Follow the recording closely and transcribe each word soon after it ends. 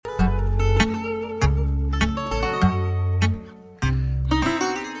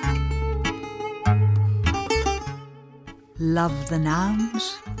Love the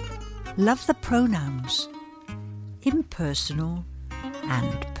nouns, love the pronouns, impersonal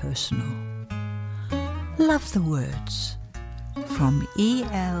and personal. Love the words from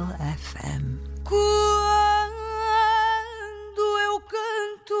ELFM. Quando eu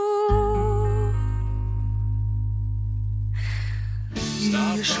canto e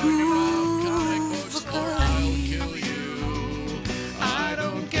a chuva cai, I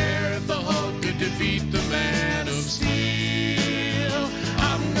don't care if the Hulk could defeat the Man of Steel.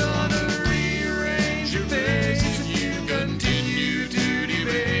 I'm gonna rearrange your face if you continue to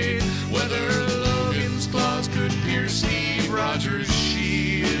debate whether Logan's claws could pierce Steve Rogers'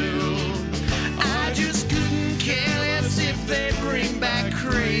 shield. I just couldn't care less if they bring back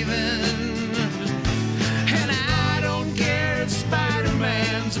Kraven, and I don't care if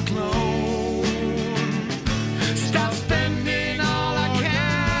Spider-Man's a clone. Stop spending all our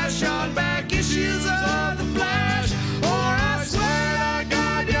cash on back issues of The Flash, or I swear to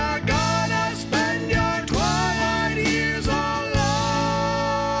God you're gonna spend your twilight years alone.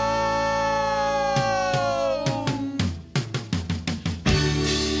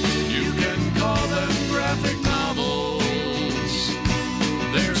 You can call them graphic novels,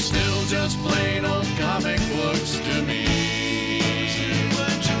 they're still just plain old comic books to me.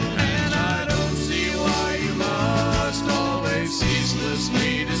 And I don't see why you must always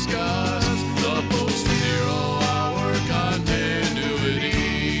ceaselessly discuss the post-zero-hour continuity.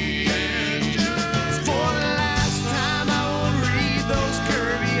 And for the last time, I won't read those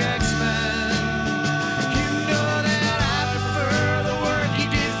Kirby X-Men. You know that I prefer the work he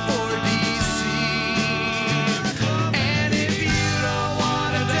did for DC. And if you don't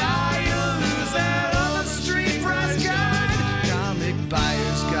want to die, you'll lose that old Street Price Guide, Comic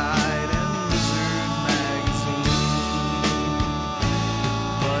Buyer's Guide, and Wizard Magazine.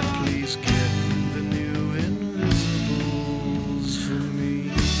 But please get the new Invisibles for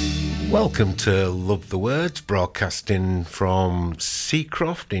me. Welcome to Love the Words, broadcasting from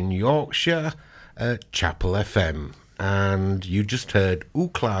Seacroft in Yorkshire at Chapel FM. And you just heard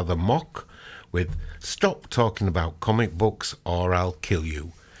Ukla the Mock with Stop Talking About Comic Books or I'll Kill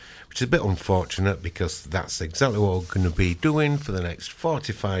You, which is a bit unfortunate because that's exactly what we're going to be doing for the next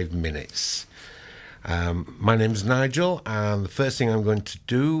 45 minutes. My name's Nigel, and the first thing I'm going to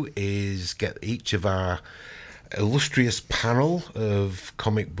do is get each of our illustrious panel of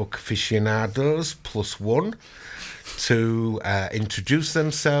comic book aficionados plus one to introduce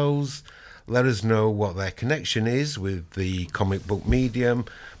themselves, let us know what their connection is with the comic book medium,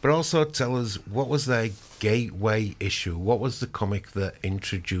 but also tell us what was their gateway issue, what was the comic that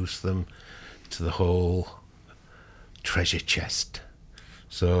introduced them to the whole treasure chest.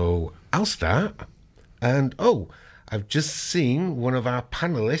 So I'll start. And I've just seen one of our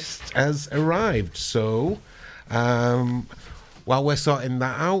panelists has arrived. So while we're sorting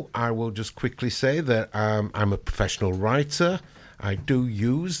that out, I will just quickly say that I'm a professional writer. I do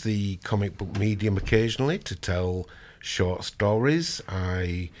use the comic book medium occasionally to tell short stories.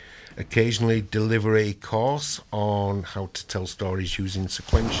 I occasionally deliver a course on how to tell stories using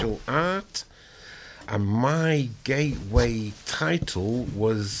sequential art. And my gateway title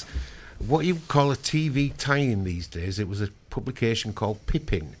was what you call a TV tie-in these days. It was a publication called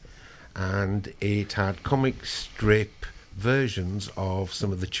Pippin, and it had comic strip versions of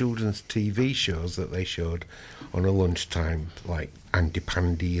some of the children's TV shows that they showed on a lunchtime, like Andy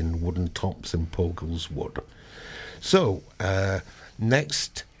Pandy and Wooden Tops and Poggleswood. So,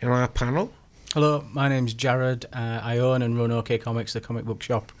 next in our panel. Hello, my name's Jared. I own and run OK Comics, the comic book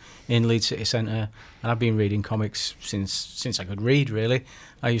shop in Leeds City Centre, and I've been reading comics since I could read, really.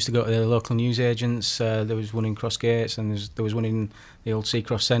 I used to go to the local newsagents. There was one in Crossgates, and there was one in the old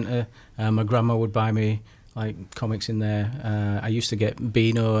Seacroft Centre. My grandma would buy me like comics in there. I used to get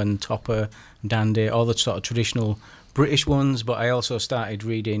Beano and Topper, and Dandy, all the sort of traditional British ones, but I also started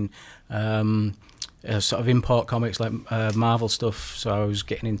reading sort of import comics like Marvel stuff. So I was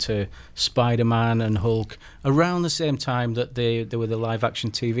getting into Spider-Man and Hulk around the same time that there were the live-action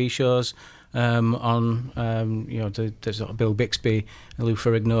TV shows on the sort of Bill Bixby, Lou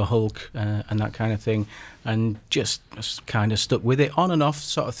Ferrigno Hulk and that kind of thing, and just kind of stuck with it on and off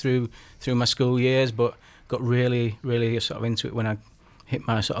sort of through my school years, but got really sort of into it when I hit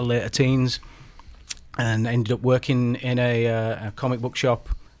my sort of later teens, and ended up working in a comic book shop.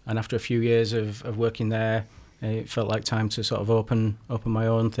 And after a few years of working there, it felt like time to sort of open my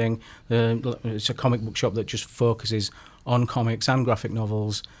own thing. It's a comic book shop that just focuses on comics and graphic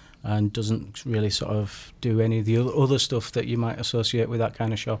novels, and doesn't really sort of do any of the other stuff that you might associate with that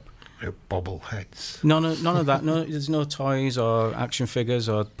kind of shop. Bobbleheads. None of that. No, there's no toys or action figures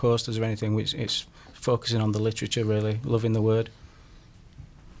or posters or anything. It's focusing on the literature, really, loving the word.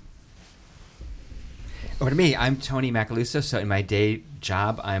 Over to me, I'm Tony Macaluso. So in my day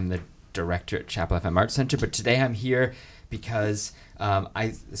job, I'm the director at Chapel FM Art Center. But today I'm here because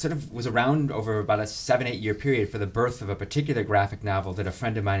I sort of was around over about a 7-8 year period for the birth of a particular graphic novel that a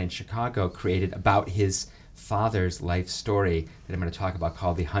friend of mine in Chicago created about his father's life story that I'm going to talk about,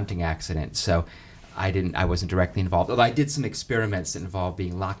 called The Hunting Accident. So I wasn't directly involved, although I did some experiments that involved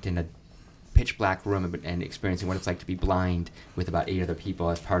being locked in a pitch black room and experiencing what it's like to be blind with about 8 other people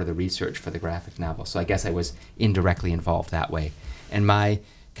as part of the research for the graphic novel. So I guess I was indirectly involved that way. And my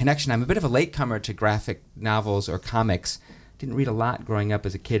connection, I'm a bit of a latecomer to graphic novels or comics. Didn't read a lot growing up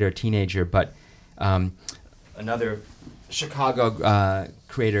as a kid or a teenager, but another Chicago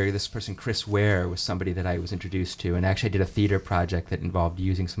creator, this person Chris Ware, was somebody that I was introduced to, and actually I did a theater project that involved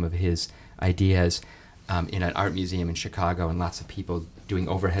using some of his ideas in an art museum in Chicago, and lots of people doing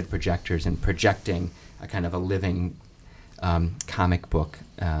overhead projectors and projecting a kind of a living comic book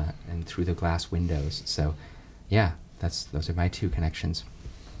and through the glass windows. So yeah, those are my two connections.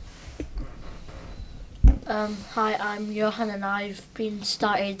 Hi, I'm Johan, and I've been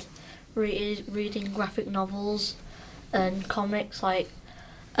started reading graphic novels and comics like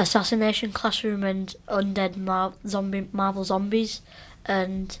Assassination Classroom and Undead Marvel Zombies,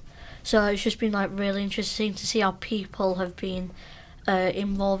 and so it's just been like really interesting to see how people have been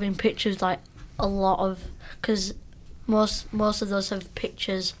involving pictures, like a lot of, because most of those have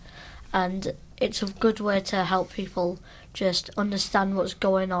pictures, and it's a good way to help people just understand what's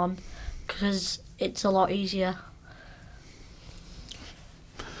going on, because it's a lot easier.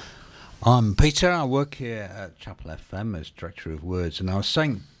 I'm Peter. I work here at Chapel FM as Director of Words, and I was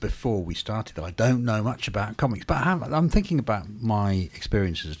saying before we started that I don't know much about comics, but I'm thinking about my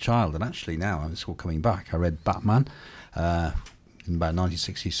experience as a child, and actually now it's all coming back. I read Batman in about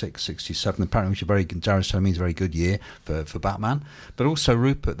 1966, 67, apparently, which is a very good, Jared's telling me, is a very good year for Batman, but also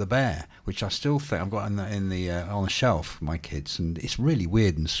Rupert the Bear, which I still think I've got on the shelf for my kids, and it's really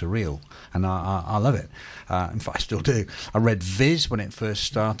weird and surreal, and I love it. In fact, I still do. I read Viz when it first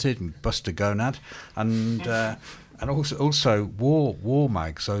started, and Buster Gonad, and also war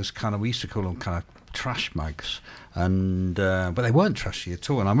mags. Those kind of, we used to call them kind of trash mags, and but they weren't trashy at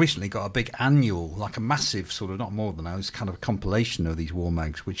all. And I recently got a big annual, like a massive sort of, not more than that, it's kind of a compilation of these war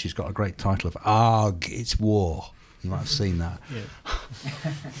mags, which has got a great title of "Arg, It's War." You might have seen that. Yeah.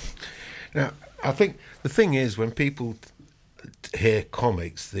 Now, I think the thing is, when people hear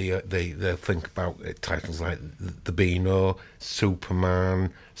comics, they think about titles like the Beano,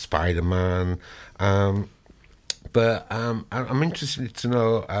 Superman, Spider-Man, but I'm interested to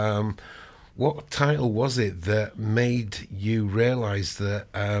know what title was it that made you realise that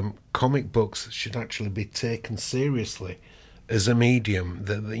comic books should actually be taken seriously as a medium,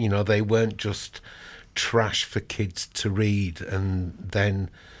 that they weren't just trash for kids to read and then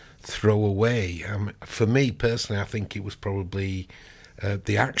throw away. For me personally, I think it was probably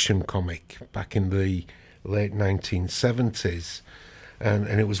the Action comic back in the late 1970s, and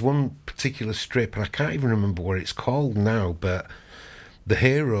it was one particular strip, and I can't even remember what it's called now, but the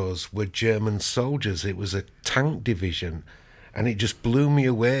heroes were German soldiers. It was a tank division, and it just blew me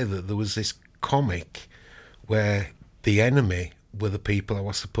away that there was this comic where the enemy were the people I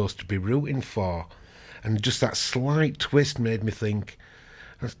was supposed to be rooting for, and just that slight twist made me think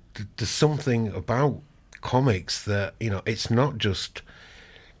there's something about comics that, it's not just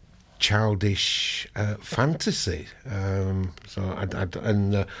childish fantasy. Of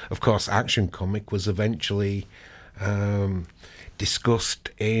course, Action comic was eventually discussed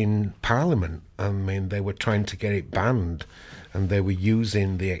in Parliament. I mean, they were trying to get it banned, and they were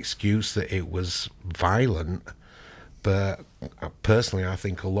using the excuse that it was violent. But personally, I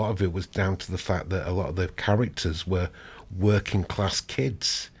think a lot of it was down to the fact that a lot of the characters were working class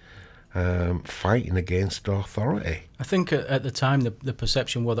kids fighting against authority. I think at the time the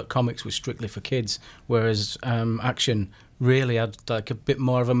perception was that comics were strictly for kids, whereas Action really had like a bit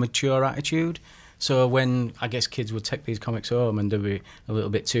more of a mature attitude. So when, I guess, kids would take these comics home and there'd be a little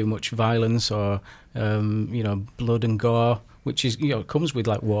bit too much violence or blood and gore, which is comes with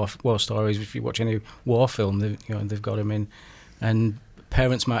like war stories. If you watch any war film, they've got them in, and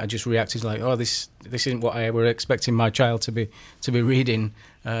parents might have just reacted like, "Oh, this isn't what I were expecting my child to be reading,"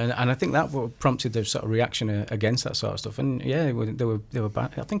 and I think that prompted the sort of reaction against that sort of stuff. And yeah, they were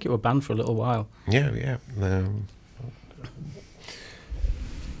banned. I think it were banned for a little while. Yeah.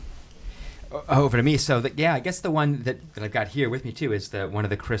 Over to me. So I guess the one that I've got here with me too is one of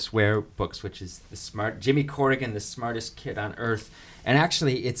the Chris Ware books, which is Jimmy Corrigan, the Smartest Kid on Earth. And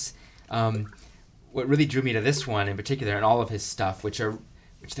actually, it's what really drew me to this one in particular, and all of his stuff, which are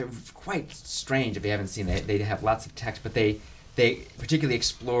which they're quite strange if you haven't seen it. They have lots of text, but they particularly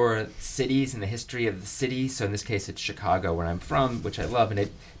explore cities and the history of the city. So in this case, it's Chicago, where I'm from, which I love, and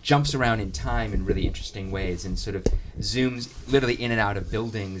it jumps around in time in really interesting ways and sort of zooms literally in and out of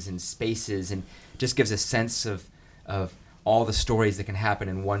buildings and spaces, and just gives a sense of all the stories that can happen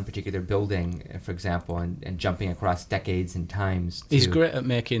in one particular building, for example, and jumping across decades and times. He's great at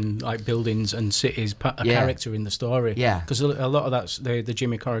making like buildings and cities a character in the story. Yeah. Because a lot of that's the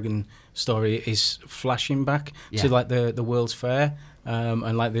Jimmy Corrigan story is flashing back to like the World's Fair,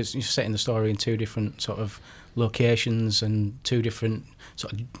 and like you're setting the story in two different sort of locations and two different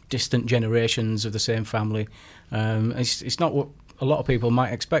sort of distant generations of the same family. It's not what a lot of people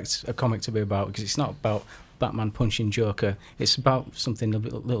might expect a comic to be about, because it's not about Batman punching Joker. It's about something a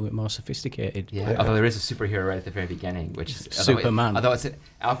little bit more sophisticated. Yeah. Although there is a superhero right at the very beginning, which is Superman. Although it's an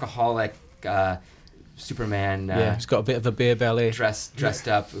alcoholic Superman. He's got a bit of a beer belly. Dressed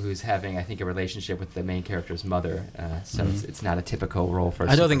up, who's having, I think, a relationship with the main character's mother. So it's not a typical role for.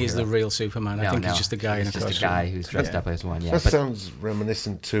 I don't think he's the real Superman. I think he's just a guy in a costume. Just a guy who's dressed up as one. Yeah. That sounds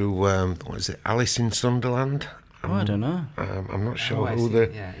reminiscent to what is it, Alice in Sunderland? I don't know. I'm not sure who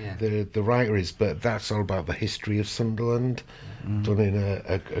the writer is, but that's all about the history of Sunderland, done in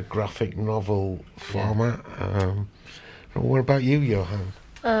a graphic novel format. What about you, Johan?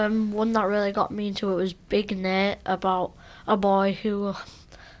 One that really got me into it was Big Nate, about a boy who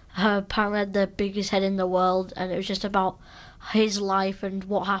apparently had the biggest head in the world, and it was just about his life and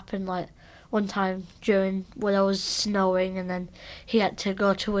what happened. Like one time during when it was snowing, and then he had to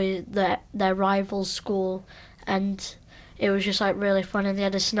go to their rival school. And it was just like really fun, and they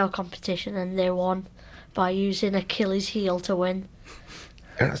had a snow competition and they won by using Achilles' heel to win.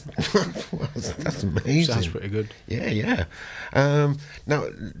 That's amazing. Sounds pretty good. Yeah. Now,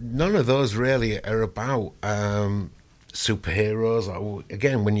 none of those really are about superheroes.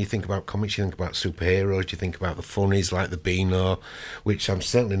 Again, when you think about comics, you think about superheroes, you think about the funnies like the Beano, which I'm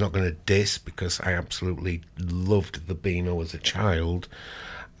certainly not going to diss because I absolutely loved the Beano as a child.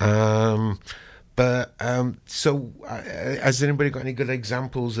 But so, has anybody got any good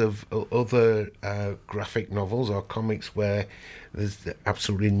examples of other graphic novels or comics where there's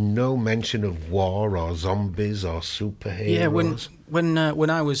absolutely no mention of war or zombies or superheroes? Yeah, when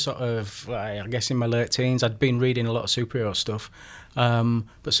I was sort of, I guess in my late teens, I'd been reading a lot of superhero stuff,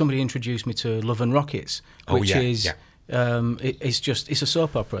 but somebody introduced me to Love and Rockets, which it's a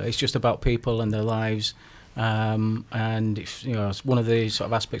soap opera. It's just about people and their lives. And it's one of the sort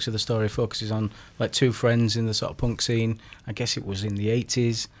of aspects of the story focuses on like two friends in the sort of punk scene. I guess it was in the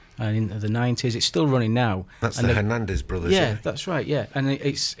 80s and in the 90s. It's still running now. That's the Hernandez brothers. Yeah, that's right. Yeah, and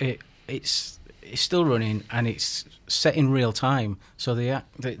it's still running, and it's set in real time. So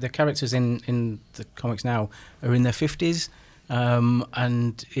the characters in the comics now are in their 50s.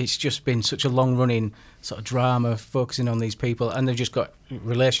 And it's just been such a long-running sort of drama focusing on these people, and they've just got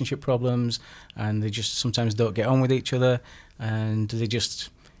relationship problems, and they just sometimes don't get on with each other, and they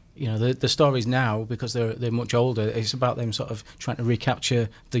just, the stories now, because they're much older, it's about them sort of trying to recapture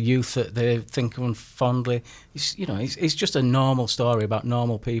the youth that they think of fondly. It's just a normal story about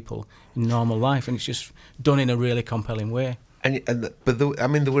normal people in normal life, and it's just done in a really compelling way. But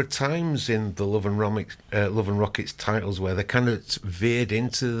there were times in the Love and Rockets titles where they kind of veered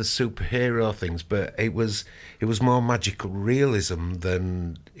into the superhero things, but it was more magical realism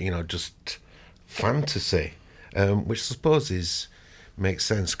than just fantasy, which I suppose makes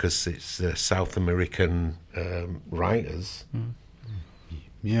sense because it's South American writers.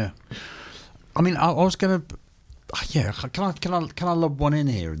 Yeah, I mean, I was going to. Yeah, can I lob one in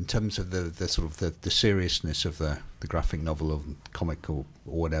here in terms of the sort of the seriousness of the graphic novel or comic or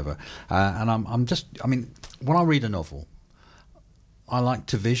whatever, and when I read a novel, I like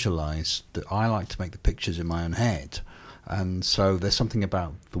to visualise that. I like to make the pictures in my own head, and so there's something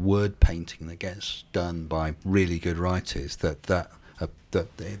about the word painting that gets done by really good writers that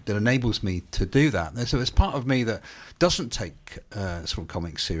enables me to do that. So it's part of me that doesn't take sort of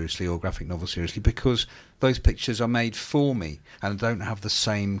comics seriously or graphic novels seriously, because those pictures are made for me and don't have the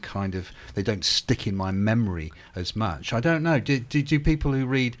same kind of, they don't stick in my memory as much. I don't know. Do people who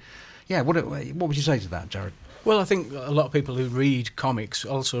read, what would you say to that, Jared? Well, I think a lot of people who read comics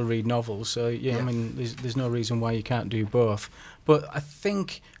also read novels. So I mean, there's no reason why you can't do both. But I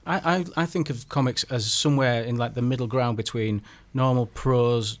think I think of comics as somewhere in like the middle ground between normal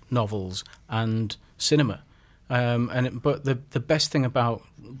prose novels and cinema. But the best thing about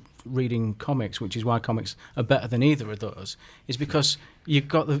reading comics, which is why comics are better than either of those, is because you've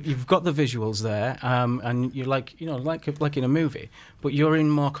got the visuals there, and you're like in a movie, but you're in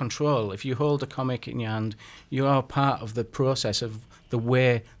more control. If you hold a comic in your hand, you are part of the process of the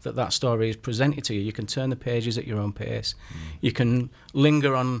way that story is presented to you. You can turn the pages at your own pace. You can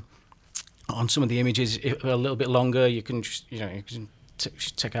linger on some of the images a little bit longer. You can just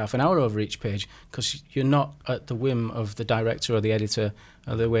take half an hour over each page because you're not at the whim of the director or the editor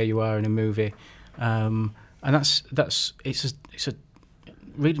the way you are in a movie. And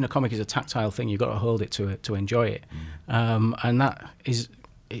reading a comic is a tactile thing. You've got to hold it to enjoy it. And that is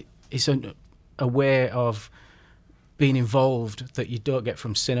a way of being involved that you don't get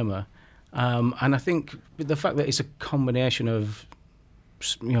from cinema. And I think the fact that it's a combination of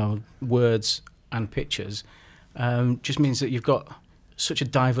words and pictures just means that you've got such a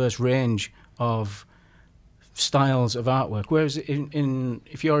diverse range of styles of artwork. Whereas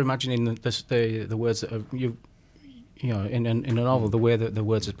if you're imagining the words that are in a novel, the way that the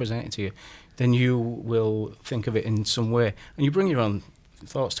words are presented to you, then you will think of it in some way, and you bring your own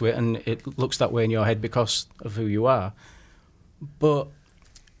thoughts to it, and it looks that way in your head because of who you are. But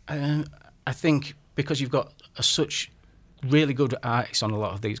I think because you've got such really good artists on a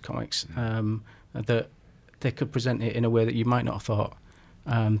lot of these comics, that they could present it in a way that you might not have thought,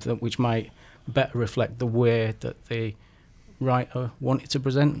 which might better reflect the way that the writer wanted to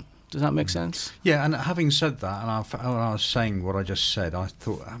present. Does that make sense? Yeah, and having said that, and when I was saying what I just said, I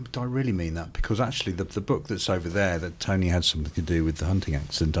thought, do I really mean that? Because actually the book that's over there that Tony had something to do with the hunting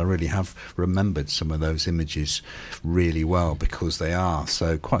accident, I really have remembered some of those images really well because they are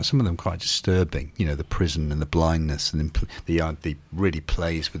some of them quite disturbing. The prison and the blindness, and the really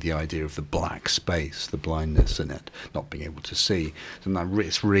plays with the idea of the black space, the blindness in it, not being able to see. And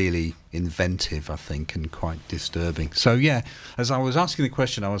it's really inventive, I think, and quite disturbing. So yeah, as I was asking the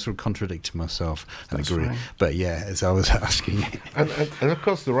question, I was sort of contradicting myself and agree. Right. But yeah, as I was asking it. And of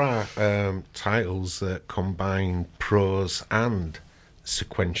course there are titles that combine prose and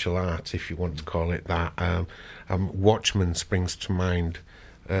sequential art, if you want to call it that. Watchmen springs to mind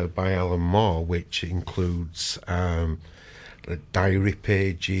by Alan Moore, which includes diary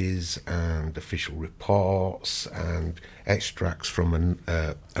pages and official reports and extracts from an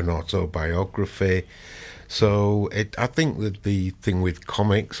autobiography. So I think that the thing with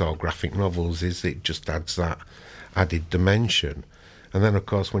comics or graphic novels is it just adds that added dimension. And then, of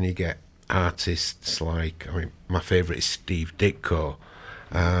course, when you get artists like, my favourite is Steve Ditko,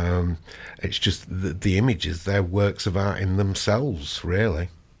 it's just the images, they're works of art in themselves, really.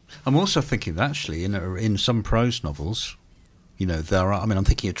 I'm also thinking that actually in some prose novels, there are, I'm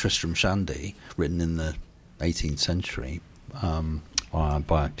thinking of Tristram Shandy, written in the 18th century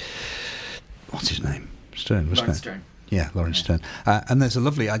by, what's his name? Sterne, wasn't Lawrence it? Sterne. Yeah, Lawrence Sterne. And there's a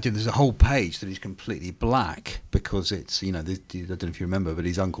lovely idea. There's a whole page that is completely black because it's, I don't know if you remember, but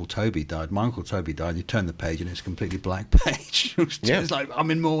his Uncle Toby died. My Uncle Toby died. You turn the page and it's a completely black page. It's like,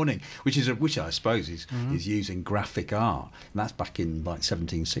 I'm in mourning, which I suppose is using graphic art. And that's back in like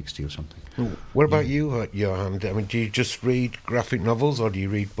 1760 or something. What about you, Johan? Do you just read graphic novels or do you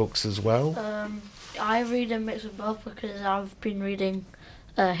read books as well? I read a mix of both because I've been reading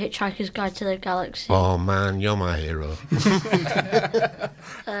Hitchhiker's Guide to the Galaxy. Oh man, you're my hero.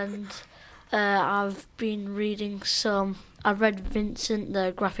 And I've been reading I've read Vincent,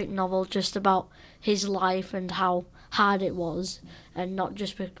 the graphic novel, just about his life and how hard it was, and not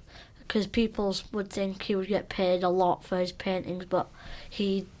just because people would think he would get paid a lot for his paintings, but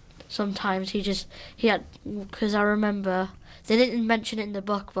sometimes he had, because I remember they didn't mention it in the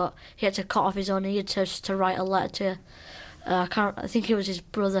book, but he had to cut off his own ear to write a letter to I think it was his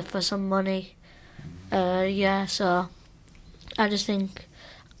brother for some money. So I just think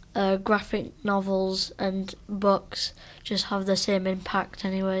graphic novels and books just have the same impact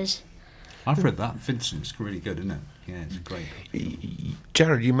anyways. I've read that. Vincent's really good, isn't it? Yeah, it's great.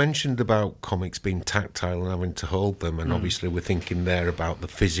 Jared, you mentioned about comics being tactile and having to hold them, and obviously we're thinking there about the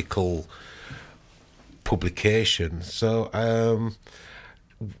physical publication. So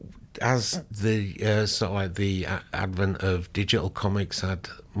has the the advent of digital comics had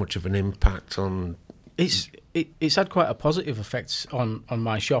much of an impact on? It's had quite a positive effect on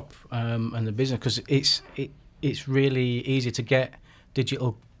my shop and the business, because it's really easy to get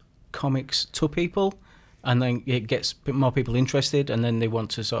digital comics to people, and then it gets more people interested, and then they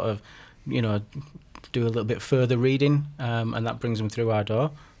want to sort of do a little bit further reading, and that brings them through our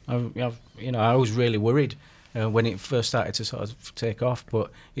door. I was really worried when it first started to sort of take off,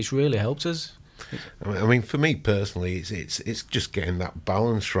 but it's really helped us. I mean, for me personally, it's just getting that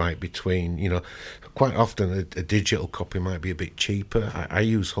balance right between, you know, quite often a digital copy might be a bit cheaper. I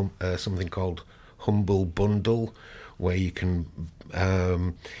use something called Humble Bundle, where you can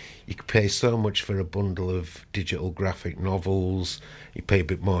pay so much for a bundle of digital graphic novels. You pay a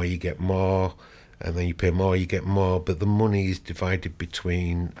bit more, you get more, and then you pay more, you get more. But the money is divided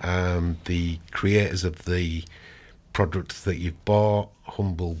between the creators of the products that you've bought,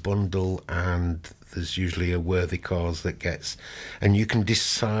 Humble Bundle, and there's usually a worthy cause that gets, and you can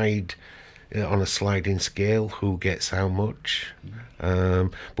decide on a sliding scale who gets how much.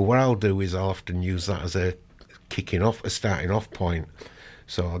 But what I'll do is I'll often use that as a starting off point.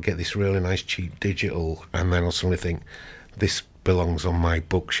 So I'll get this really nice cheap digital, and then I'll suddenly think, this belongs on my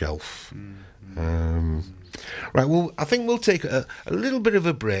bookshelf. Right, well, I think we'll take a little bit of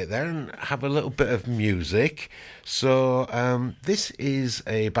a break there and have a little bit of music. So this is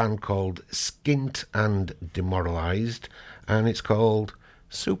a band called Skint and Demoralised, and it's called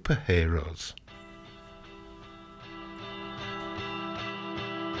Superheroes.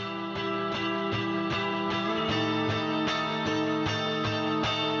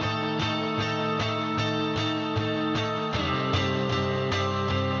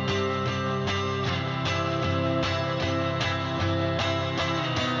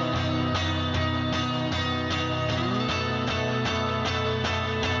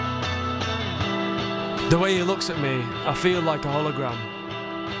 The way he looks at me, I feel like a hologram.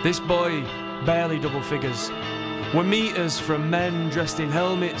 This boy barely double figures. We're meters from men dressed in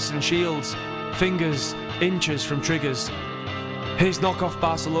helmets and shields, fingers inches from triggers. His knockoff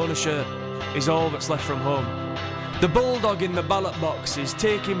Barcelona shirt is all that's left from home. The bulldog in the ballot box is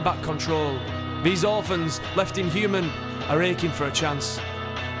taking back control. These orphans, left inhuman, are aching for a chance.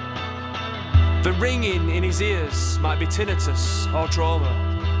 The ringing in his ears might be tinnitus or trauma.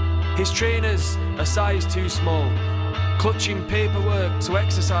 His trainers are size too small, clutching paperwork to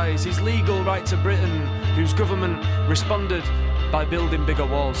exercise his legal right to Britain, whose government responded by building bigger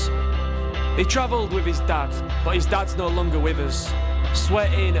walls. He travelled with his dad, but his dad's no longer with us.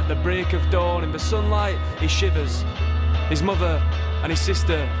 Sweating at the break of dawn in the sunlight, he shivers. His mother and his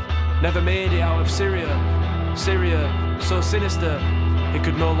sister never made it out of Syria. Syria, so sinister, he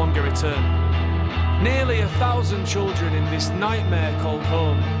could no longer return. Nearly 1,000 children in this nightmare called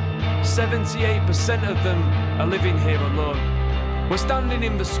home. 78% of them are living here alone. We're standing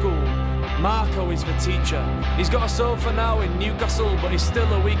in the school. Marco is the teacher. He's got a sofa now in Newcastle, but he's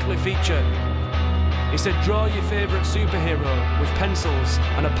still a weekly feature. He said, draw your favourite superhero with pencils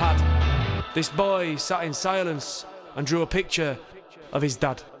and a pad. This boy sat in silence and drew a picture of his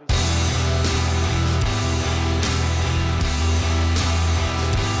dad.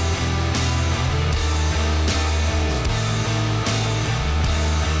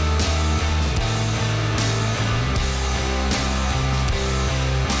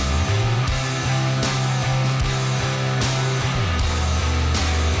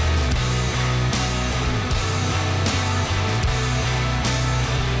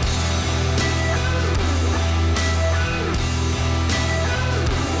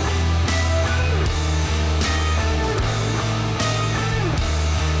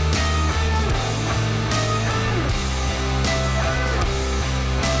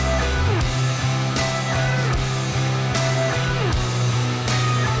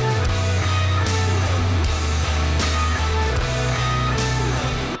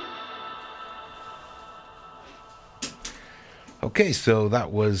 Okay, so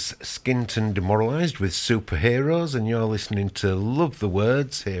that was Skint and Demoralised with Superheroes, and you're listening to Love the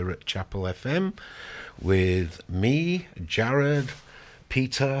Words here at Chapel FM with me, Jared,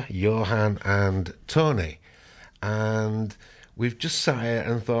 Peter, Johan and Tony. And we've just sat here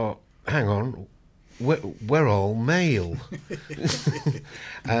and thought, hang on, we're all male.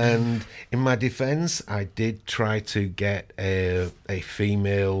 And in my defence, I did try to get a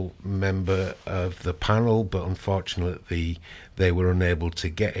female member of the panel, but unfortunately they were unable to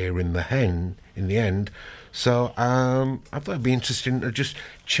get here in the end. So I thought it'd be interesting to just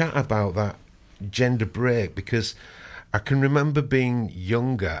chat about that gender break, because I can remember being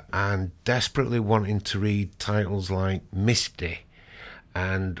younger and desperately wanting to read titles like Misty,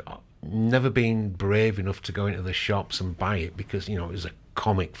 and never been brave enough to go into the shops and buy it because, you know, it was a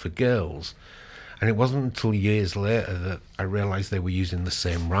comic for girls. And it wasn't until years later that I realised they were using the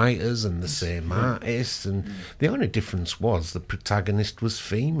same writers and the same artists, and the only difference was the protagonist was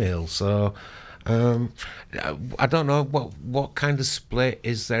female. So I don't know, what kind of split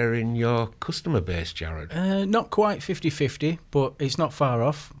is there in your customer base, Jared? Not quite 50-50, but it's not far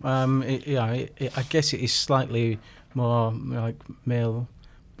off. I guess it is slightly more like male,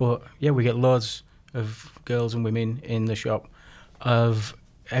 But yeah, we get loads of girls and women in the shop of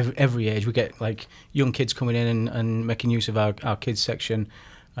every age. We get like young kids coming in and making use of our kids section.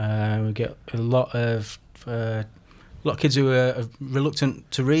 We get a lot of kids who are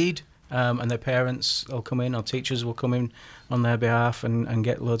reluctant to read, and their parents will come in, or teachers will come in on their behalf and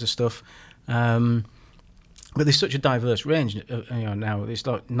get loads of stuff. But there's such a diverse range, now. It's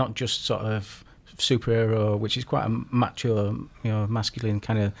not just sort of superhero, which is quite a macho, masculine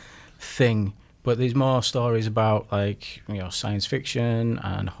kind of thing. But there's more stories about like science fiction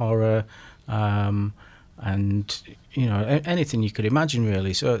and horror, and anything you could imagine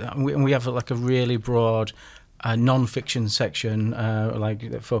really. So we have like a really broad non-fiction section,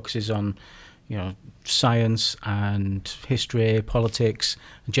 like that focuses on science and history, politics,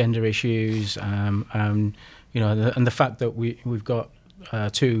 gender issues, and the fact that we've got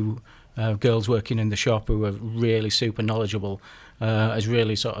two girls working in the shop who are really super knowledgeable has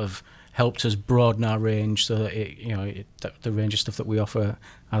really sort of helped us broaden our range, so that the range of stuff that we offer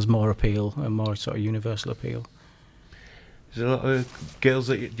has more appeal and more sort of universal appeal. Is there a lot of girls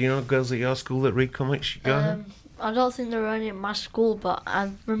girls at your school that read comics? I don't think there are any at my school, but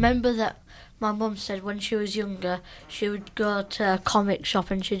I remember that my mum said when she was younger she would go to a comic shop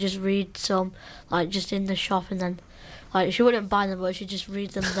and she'd just read some, like just in the shop, and then like she wouldn't buy them, but she'd just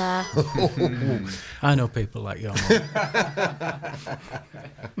read them there. I know people like your mum.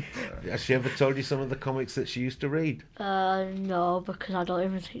 Has she ever told you some of the comics that she used to read? No, because I don't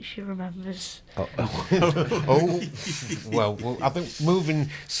even think she remembers. Well, I think moving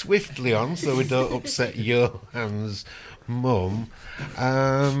swiftly on so we don't upset Johan's mum.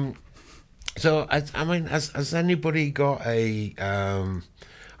 So, has anybody got a...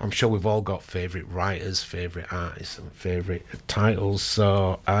 I'm sure we've all got favourite writers, favourite artists and favourite titles.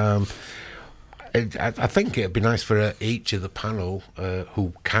 So I think it'd be nice for each of the panel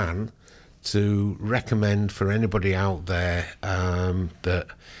who can to recommend for anybody out there that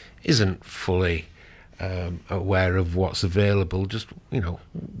isn't fully aware of what's available, just,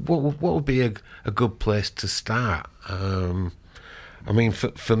 what would be a good place to start? For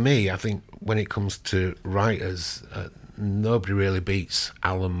me, I think when it comes to writers... nobody really beats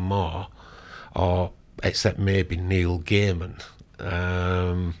Alan Moore, or except maybe Neil Gaiman.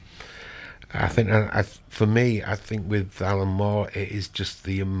 I think with Alan Moore, it is just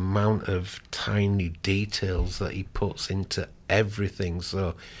the amount of tiny details that he puts into everything.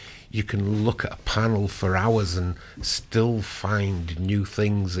 So you can look at a panel for hours and still find new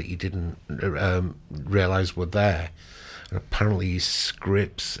things that you didn't realise were there. And apparently his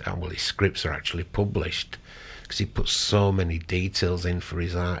scripts are actually published, because he puts so many details in for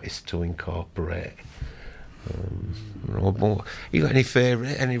his artists to incorporate. You got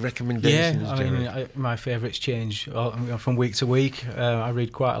any recommendations? Yeah, my favourites change from week to week. I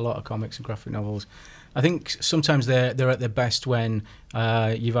read quite a lot of comics and graphic novels. I think sometimes they're at their best when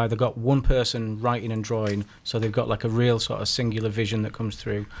you've either got one person writing and drawing, so they've got like a real sort of singular vision that comes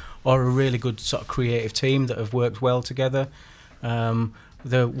through, or a really good sort of creative team that have worked well together.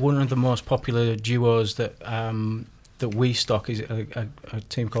 One of the most popular duos that we stock is a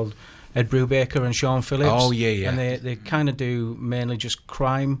team called Ed Brubaker and Sean Phillips. Oh, yeah. And they kind of do mainly just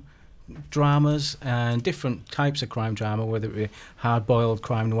crime dramas and different types of crime drama, whether it be hard-boiled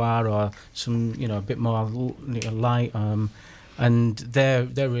crime noir or some, a bit more light. And they're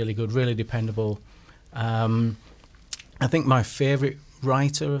really good, really dependable. I think my favourite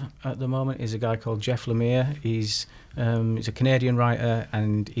writer at the moment is a guy called Jeff Lemire. He's a Canadian writer,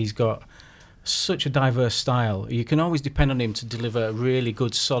 and he's got such a diverse style. You can always depend on him to deliver a really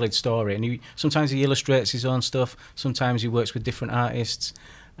good, solid story. And sometimes he illustrates his own stuff. Sometimes he works with different artists.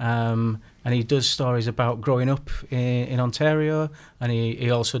 And he does stories about growing up in Ontario. And he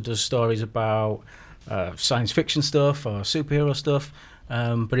also does stories about science fiction stuff or superhero stuff.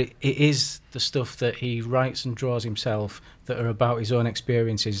 But it is the stuff that he writes and draws himself that are about his own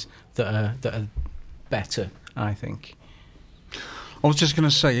experiences that are better, I think. I was just going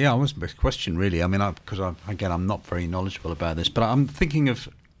to say, I was a question really. I mean, because I'm not very knowledgeable about this, but I'm thinking of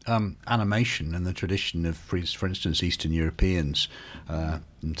animation and the tradition of, for instance, Eastern Europeans,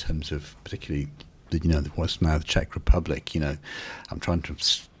 in terms of particularly what's now the Czech Republic. I'm trying to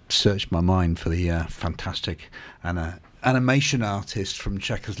search my mind for the fantastic animation artist from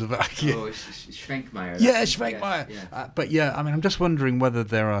Czechoslovakia. Oh, Schwenkmeyer. Yeah, Schwenkmeyer. Yeah. But yeah, I mean, I'm just wondering whether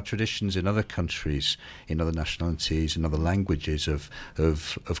there are traditions in other countries, in other nationalities, in other languages of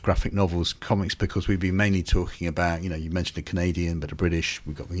graphic novels, comics, because we've been mainly talking about, you mentioned the Canadian, but the British,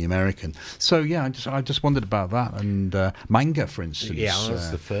 we've got the American. So yeah, I just wondered about that. And manga, for instance. Yeah, that's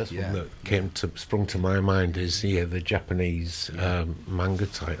the first one that sprung to my mind is the Japanese manga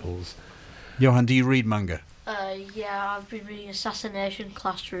titles. Johan, do you read manga? Yeah, I've been reading Assassination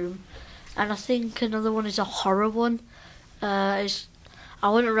Classroom, and I think another one is a horror one. I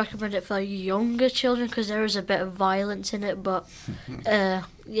wouldn't recommend it for younger children because there is a bit of violence in it, but yeah,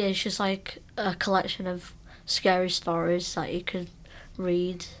 it's just like a collection of scary stories that you could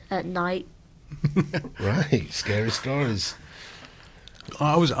read at night. Right, scary stories.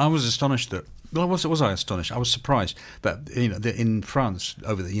 I was astonished that. Well, was I astonished? I was surprised that in France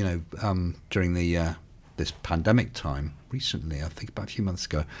over the during the this pandemic time recently, I think about a few months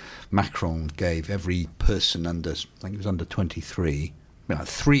ago, Macron gave every person under 23,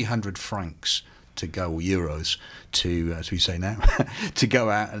 300 francs to go, or euros to, as we say now, to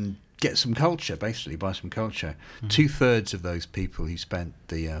go out and get some culture, basically buy some culture. 2/3 of those people who spent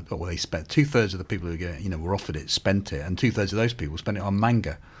they spent 2/3 of the people who were offered it spent it, and 2/3 of those people spent it on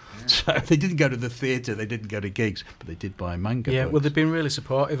manga. So they didn't go to the theatre, they didn't go to gigs, but they did buy manga. Yeah, books. well, they've been really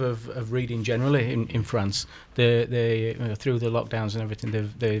supportive of reading generally in France. They through the lockdowns and everything,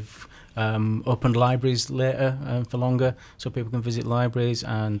 they've opened libraries later for longer, so people can visit libraries,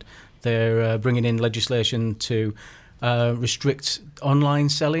 and they're bringing in legislation to restrict online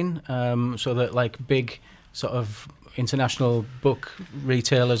selling, so that like big sort of international book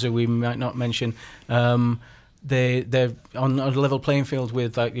retailers who we might not mention. They're on a level playing field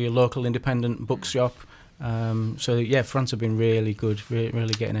with like your local independent bookshop. So yeah, France have been really good,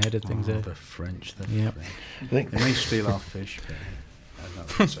 really getting ahead of things there. The French, Yeah. They may steal our fish, but I'm not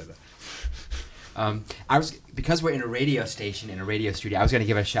going to say that. Because we're in a radio station, in a radio studio, I was going to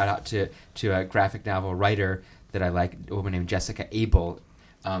give a shout out to a graphic novel writer that I like, a woman named Jessica Abel,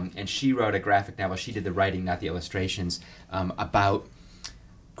 and she wrote a graphic novel. She did the writing, not the illustrations, about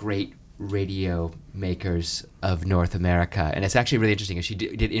great radio makers of North America, and it's actually really interesting. She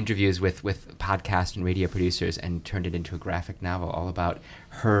did interviews with podcast and radio producers and turned it into a graphic novel all about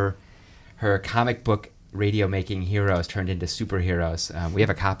her comic book radio making heroes turned into superheroes. We have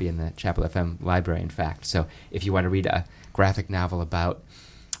a copy in the Chapel FM library, in fact. So if you want to read a graphic novel about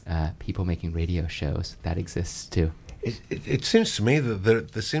people making radio shows, that exists too. It seems to me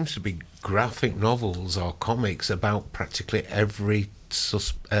that there seems to be graphic novels or comics about practically every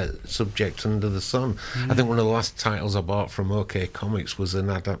subject under the sun. I think one of the last titles I bought from OK Comics was an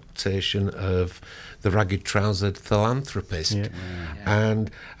adaptation of The Ragged Trousered Philanthropist,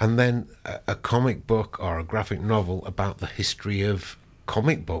 and then a comic book or a graphic novel about the history of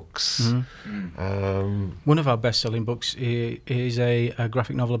comic books. One of our best-selling books is a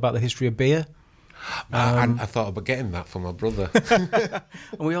graphic novel about the history of beer. I thought about getting that for my brother.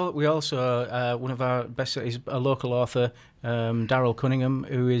 And we also one of our best is a local author, Daryl Cunningham,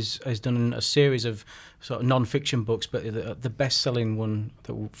 who has done a series of sort of non-fiction books, but the best-selling one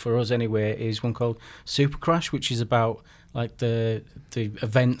for us anyway is one called Super Crash, which is about like the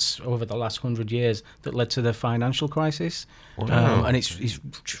events over the last 100 years that led to the financial crisis. Wow. And it's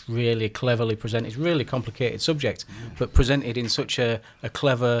really cleverly presented. It's a really complicated subject, but presented in such a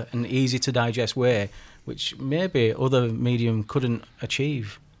clever and easy to digest way, which maybe other medium couldn't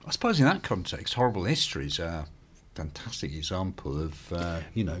achieve. I suppose in that context, Horrible History is a fantastic example of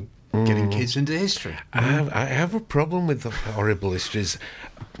getting kids into history. I have a problem with the Horrible Histories,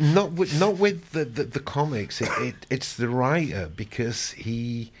 not with the comics. It's the writer, because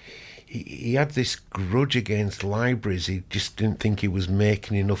he had this grudge against libraries. He just didn't think he was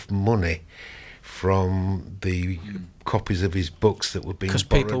making enough money from the copies of his books that were being borrowed.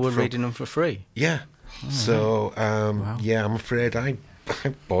 Because people were reading them for free. Yeah. So Wow. yeah, I'm afraid I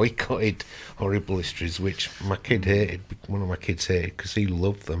boycotted Horrible Histories, which my kid hated. One of my kids hated because he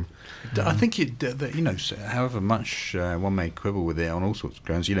loved them. I think however much one may quibble with it on all sorts of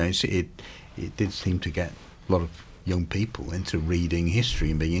grounds, it did seem to get a lot of young people into reading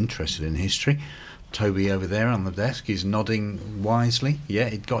history and being interested in history. Toby over there on the desk is nodding wisely. Yeah,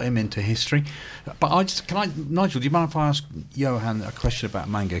 it got him into history. But Nigel, do you mind if I ask Johan a question about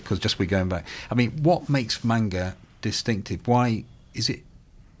manga? Because just we're going back. I mean, what makes manga distinctive? What is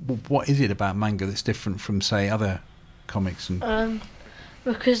it about manga that's different from, say, other comics? And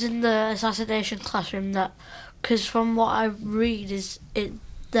Because in the Assassination Classroom, because from what I read,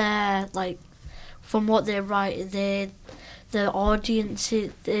 they're like, from what they write, they the audience,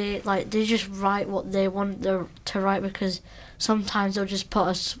 they just write what they want to write, because sometimes they'll just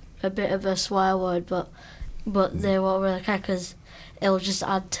put a bit of a swear word, but they won't really care, because it'll just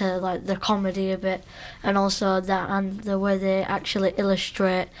add to like the comedy a bit, and also that, and the way they actually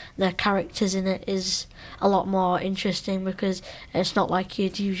illustrate their characters in it is a lot more interesting, because it's not like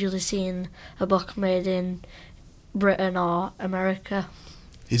you'd usually see in a book made in Britain or America.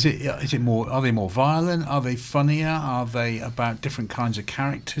 Is it more? Are they more violent? Are they funnier? Are they about different kinds of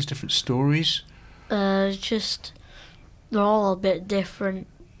characters, different stories? Just they're all a bit different.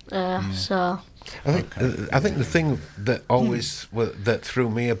 So I think the thing that always that threw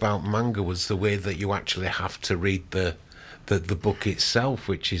me about manga was the way that you actually have to read the book itself,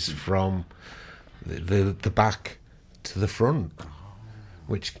 which is from the back to the front,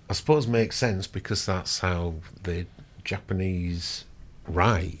 which I suppose makes sense because that's how the Japanese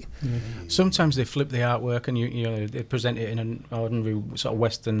write. Sometimes they flip the artwork and you know they present it in an ordinary sort of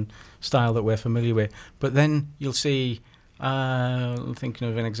Western style that we're familiar with, but then you'll see. I'm thinking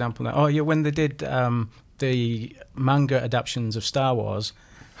of an example now. Oh, yeah, when they did the manga adaptations of Star Wars,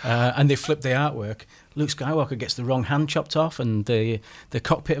 and they flipped the artwork, Luke Skywalker gets the wrong hand chopped off, and the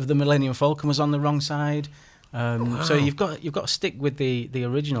cockpit of the Millennium Falcon was on the wrong side. Wow. So you've got to stick with the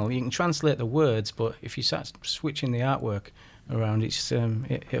original. You can translate the words, but if you start switching the artwork around,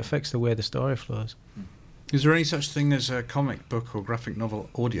 it affects the way the story flows. Is there any such thing as a comic book or graphic novel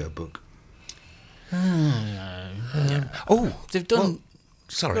audio book? They've done. Well,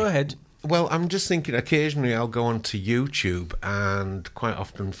 sorry. Go ahead. Well, I'm just thinking occasionally I'll go onto YouTube, and quite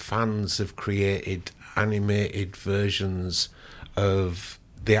often fans have created animated versions of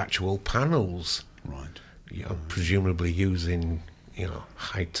the actual panels. Right. You know, presumably using, you know,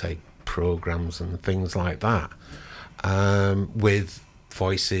 high-tech programs and things like that, with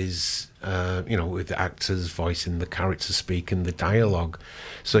voices, you know, with actors voicing the characters, speaking the dialogue,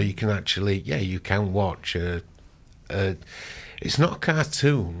 so you can actually, you can watch it's not a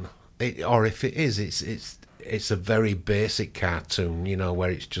cartoon, or if it is, it's a very basic cartoon, you know,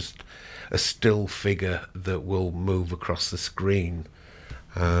 where it's just a still figure that will move across the screen.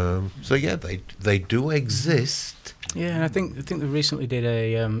 So yeah, they do exist. Yeah, and I think they recently did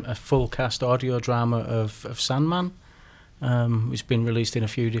a full cast audio drama of Sandman. It's been released in a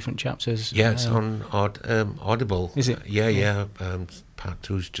few different chapters. Yeah, it's on Audible. Is it? Yeah. Part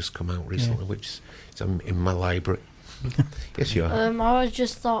 2's just come out recently, which is in my library. Yes, you are. I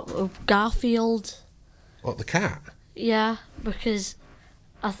just thought of Garfield. What, the cat? Yeah, because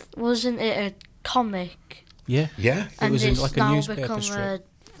wasn't it a comic? Yeah. Yeah. It And was it's like a now newspaper become strip.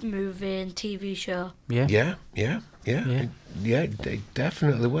 a movie and TV show. Yeah. Yeah, it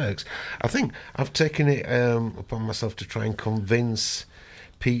definitely works. I think I've taken it upon myself to try and convince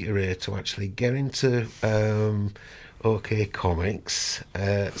Peter here to actually get into OK Comics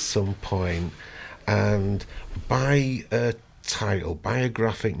at some point and buy a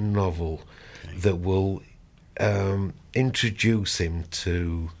graphic novel that will introduce him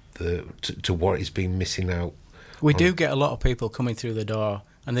to what he's been missing out. We do get a lot of people coming through the door,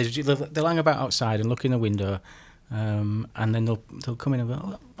 and they'll hang about outside and look in the window, and then they'll come in and go,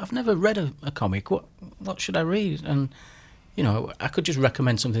 "Oh, I've never read a comic. What should I read?" And you know, I could just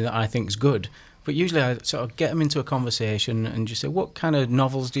recommend something that I think is good, but usually I sort of get them into a conversation and just say, "What kind of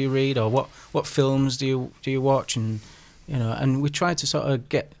novels do you read, or what films do you watch?" And you know, and we try to sort of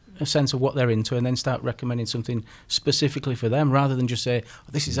get a sense of what they're into, and then start recommending something specifically for them, rather than just say, oh,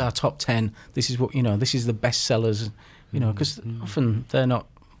 "This is our top 10. This is what this is the best sellers." You know, because often they're not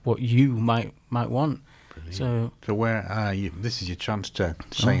what you might want. Brilliant. So where are you? This is your chance to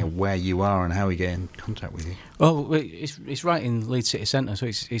say where you are and how we get in contact with you. Oh, it's right in Leeds City Centre, so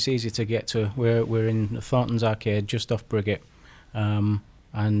it's easy to get to. We're in the Thornton's Arcade, just off Briggate.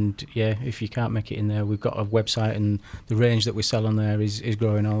 And yeah, if you can't make it in there, we've got a website, and the range that we sell on there is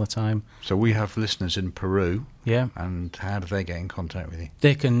growing all the time. So we have listeners in Peru. Yeah. And how do they get in contact with you?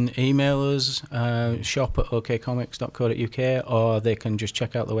 They can email us, shop at okcomics.co.uk, or they can just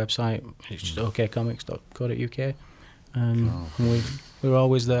check out the website. It's just okcomics.co.uk. And we're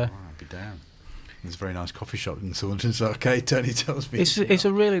always there. I'll be down. There's a very nice coffee shop in Thornton's Arcade, Tony tells me. It's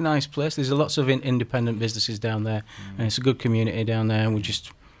a really nice place. There's lots of independent businesses down there, and it's a good community down there, and we're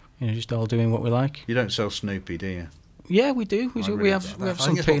just all doing what we like. You don't sell Snoopy, do you? Yeah, we do. We have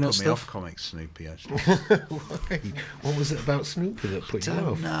some peanut stuff. Me off comics, Snoopy, actually. Why? What was it about Snoopy that put you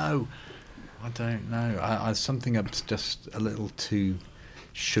off? I don't know. Something that's just a little too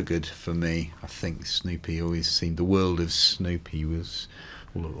sugared for me. I think Snoopy always seemed, the world of Snoopy was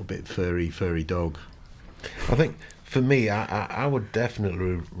a little bit furry dog. I think for me, I would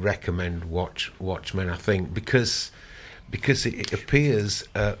definitely recommend Watchmen. I think because because it appears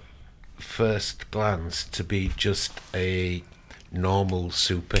at first glance to be just a normal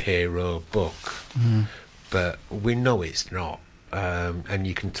superhero book, but we know it's not, and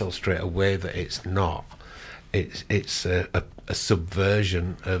you can tell straight away that it's not. It's a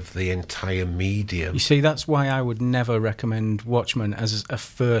subversion of the entire medium. You see, that's why I would never recommend Watchmen as a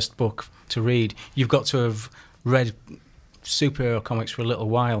first book to read. You've got to have read superhero comics for a little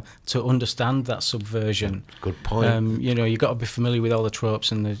while to understand that subversion. Good point. You've got to be familiar with all the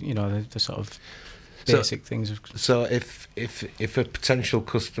tropes and the sort of basic things. So if a potential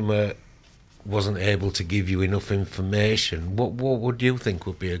customer wasn't able to give you enough information, what would you think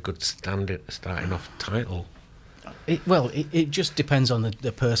would be a good starting off title? It just depends on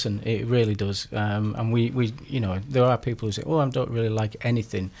the person. It really does. And we there are people who say, "Oh, I don't really like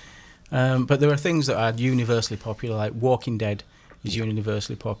anything," but there are things that are universally popular, like Walking Dead is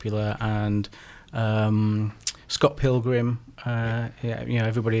universally popular, and Scott Pilgrim.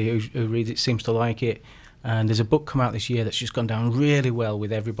 Everybody who reads it seems to like it. And there's a book come out this year that's just gone down really well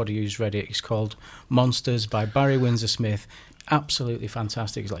with everybody who's read it. It's called Monsters by Barry Windsor Smith. Absolutely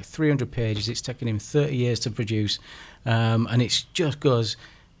fantastic. It's like 300 pages. It's taken him 30 years to produce. And it's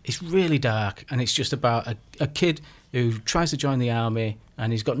really dark. And it's just about a kid who tries to join the army,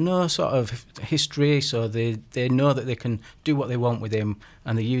 and he's got no sort of history, so they know that they can do what they want with him,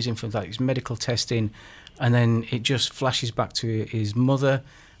 and they use him for like his medical testing. And then it just flashes back to his mother,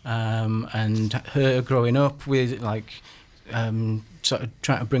 and her growing up with sort of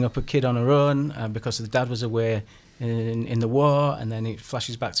trying to bring up a kid on her own because the dad was away in the war, and then it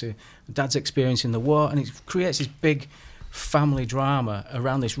flashes back to dad's experience in the war, and it creates this big family drama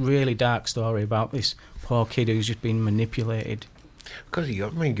around this really dark story about this poor kid who's just been manipulated. Because you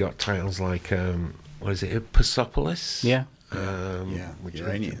got titles like what is it, Persepolis? Yeah.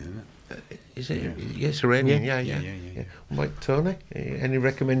 Iranian, isn't it? Is it? Yes, Iranian. Yeah. Mike, Tony, any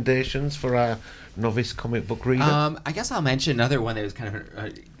recommendations for our novice comic book reader? I guess I'll mention another one that was kind of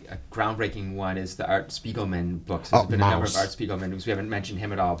a groundbreaking one is the Art Spiegelman books. There's been a number of Art Spiegelman books. We haven't mentioned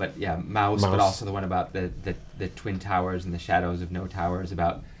him at all, but yeah, Mouse. But also the one about the Twin Towers and the Shadows of No Towers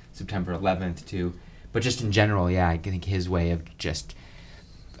about September 11th too. But just in general, yeah, I think his way of just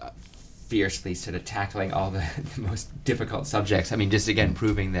fiercely sort of tackling all the most difficult subjects. I mean, just again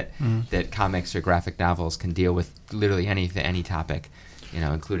proving that comics or graphic novels can deal with literally any topic,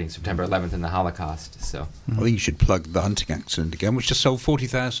 including September 11th and the Holocaust. So I think you should plug The Hunting Accident again, which just sold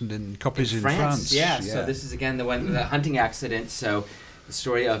 40,000 in copies in France. Yeah, so this is again the Hunting Accident. So the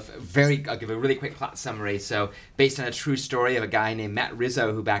story of I'll give a really quick plot summary. So based on a true story of a guy named Matt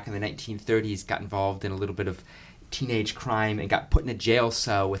Rizzo who back in the 1930s got involved in a little bit of teenage crime and got put in a jail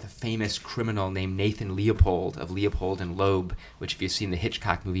cell with a famous criminal named Nathan Leopold of Leopold and Loeb, which if you've seen the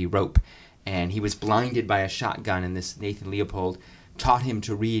Hitchcock movie Rope. And he was blinded by a shotgun, and this Nathan Leopold taught him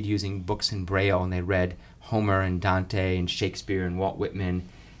to read using books in Braille, and they read Homer and Dante and Shakespeare and Walt Whitman.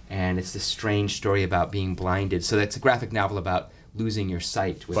 And it's this strange story about being blinded. So that's a graphic novel about losing your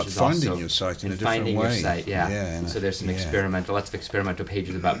sight, which is finding also your sight in a finding different way. Your sight, yeah. So there's some lots of experimental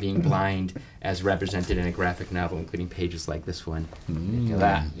pages about being blind as represented in a graphic novel, including pages like this one. Look at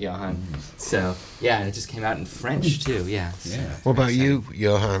that, Johan. So and it just came out in French too. Yeah. What about you,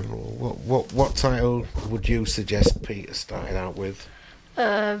 Johan? What title would you suggest Peter started out with?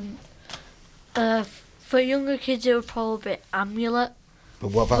 For younger kids, it would probably be Amulet.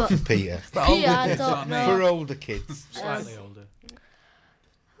 But what about Peter? Peter, I don't know. For older kids. Slightly older.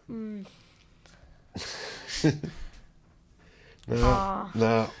 No.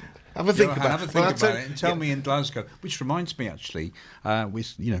 Have a think about it and tell me in Glasgow. Which reminds me, actually,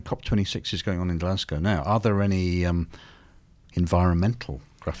 with COP26 is going on in Glasgow now. Are there any environmental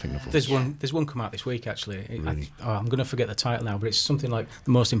graphic novels? There's one come out this week actually. I'm going to forget the title now, but it's something like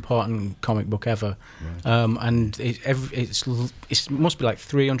the most important comic book ever, and it must be like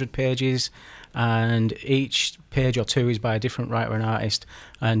 300 pages, and each page or two is by a different writer and artist,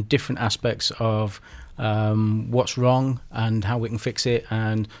 and different aspects of what's wrong and how we can fix it,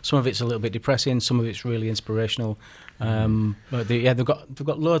 and some of it's a little bit depressing, some of it's really inspirational. But they've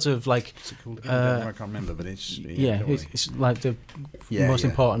got loads of like. I can't remember, but it's it's like the most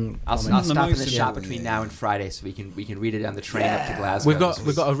important. I'll stop in the shop between now and Friday, so we can read it on the train up to Glasgow.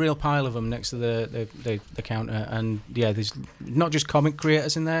 We've got a real pile of them next to the counter, and there's not just comic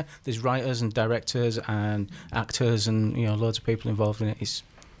creators in there. There's writers and directors and actors and loads of people involved in it. It's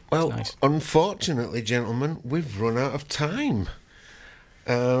nice. Unfortunately, gentlemen, we've run out of time.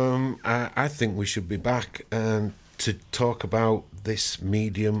 I think we should be back to talk about this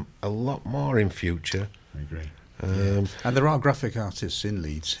medium a lot more in future. I agree. And there are graphic artists in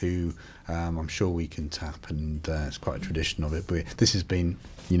Leeds who I'm sure we can tap, and it's quite a tradition of it. But this has been,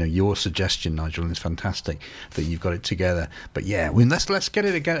 your suggestion, Nigel, and it's fantastic that you've got it together. But yeah, let's get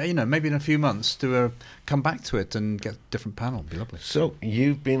it again. Maybe in a few months to come back to it and get a different panel. It'd be lovely. So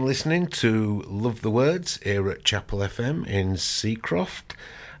you've been listening to Love the Words here at Chapel FM in Seacroft.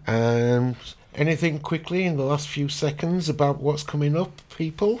 Anything quickly in the last few seconds about what's coming up,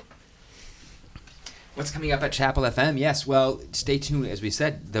 people? What's coming up at Chapel FM? Yes, well, stay tuned. As we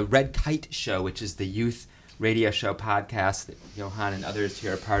said, the Red Kite Show, which is the youth radio show podcast that Johan and others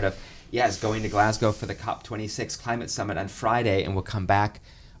here are part of, is going to Glasgow for the COP26 Climate Summit on Friday, and we'll come back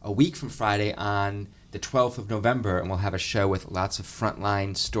a week from Friday on the 12th of November, and we'll have a show with lots of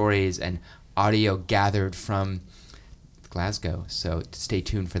frontline stories and audio gathered from Glasgow. So stay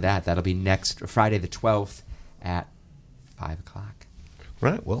tuned for that. That'll be next Friday the 12th at 5 o'clock.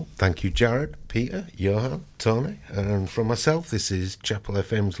 Right, well, thank you, Jared, Peter, Johan, Tony, and from myself, this is Chapel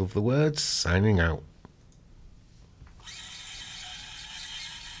FM's Love the Words, signing out.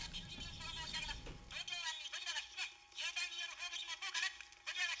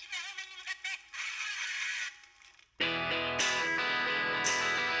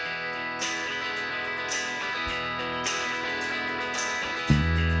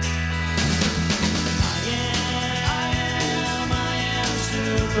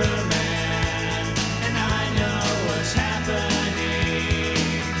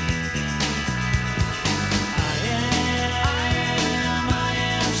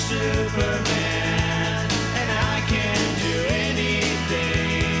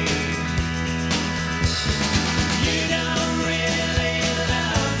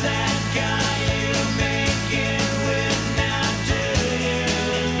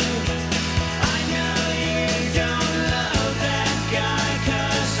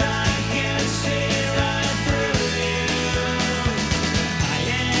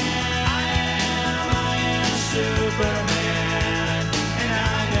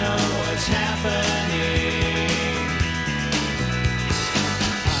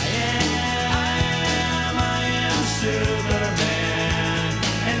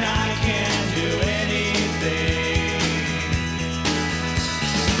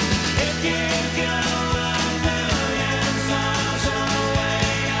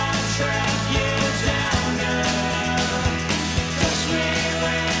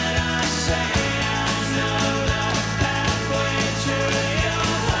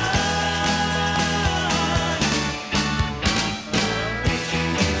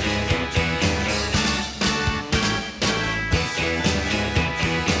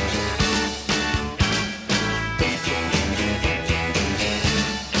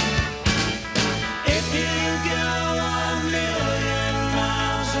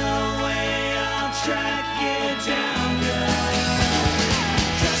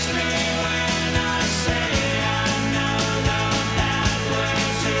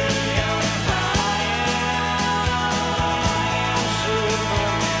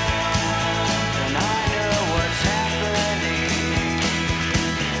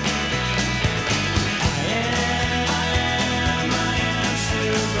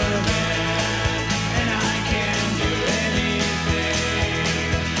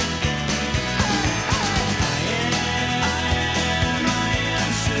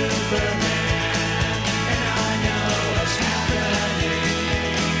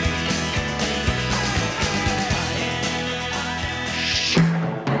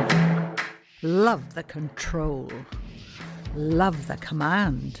 Love the control. Love the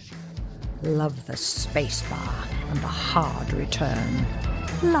command. Love the spacebar and the hard return.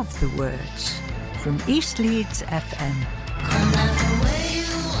 Love the words. From East Leeds FM.